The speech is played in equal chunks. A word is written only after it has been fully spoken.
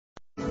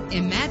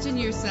Imagine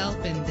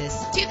yourself in this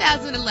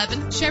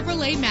 2011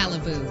 Chevrolet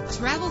Malibu.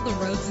 Travel the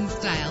roads in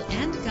style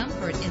and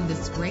comfort in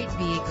this great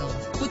vehicle.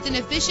 With an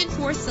efficient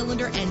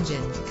 4-cylinder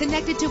engine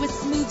connected to a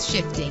smooth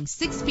shifting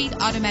 6-speed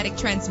automatic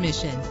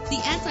transmission,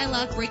 the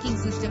anti-lock braking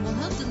system will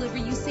help deliver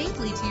you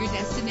safely to your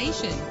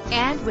destination.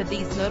 And with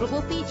these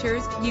notable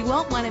features, you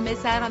won't want to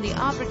miss out on the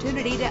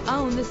opportunity to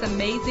own this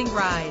amazing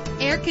ride.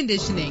 Air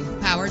conditioning,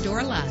 power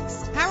door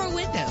locks, power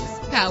windows,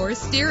 power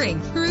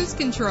steering, cruise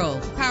control,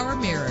 power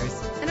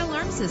mirrors, an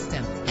alarm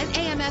system, an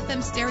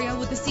AM/FM stereo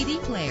with a CD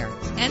player.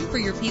 And for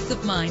your peace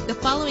of mind, the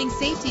following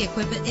safety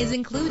equipment is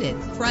included: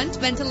 front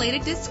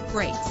ventilated disc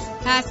brakes,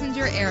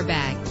 passenger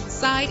airbag,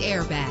 side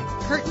airbag,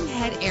 curtain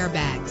head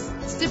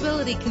airbags,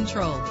 stability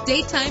control,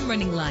 daytime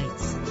running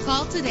lights.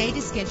 Call today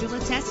to schedule a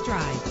test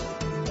drive.